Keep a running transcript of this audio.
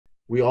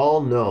we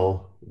all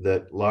know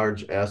that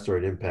large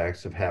asteroid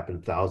impacts have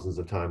happened thousands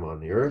of times on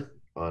the Earth,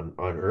 on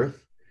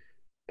Earth,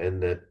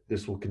 and that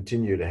this will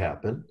continue to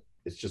happen.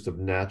 It's just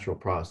a natural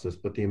process.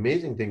 But the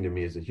amazing thing to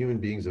me is that human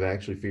beings have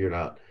actually figured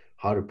out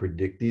how to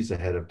predict these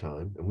ahead of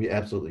time, and we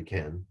absolutely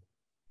can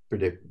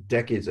predict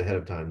decades ahead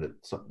of time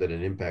that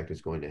an impact is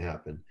going to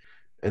happen.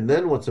 And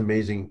then what's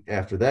amazing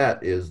after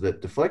that is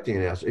that deflecting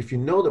an asteroid, if you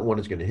know that one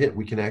is going to hit,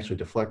 we can actually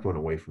deflect one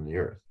away from the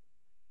Earth,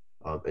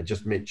 and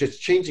just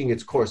changing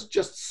its course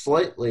just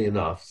slightly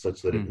enough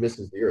such that it Hmm.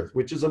 misses the Earth,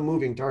 which is a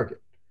moving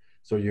target.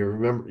 So you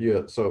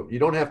remember, so you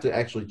don't have to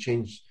actually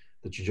change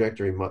the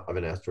trajectory of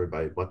an asteroid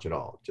by much at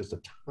all, just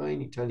a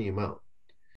tiny, tiny amount.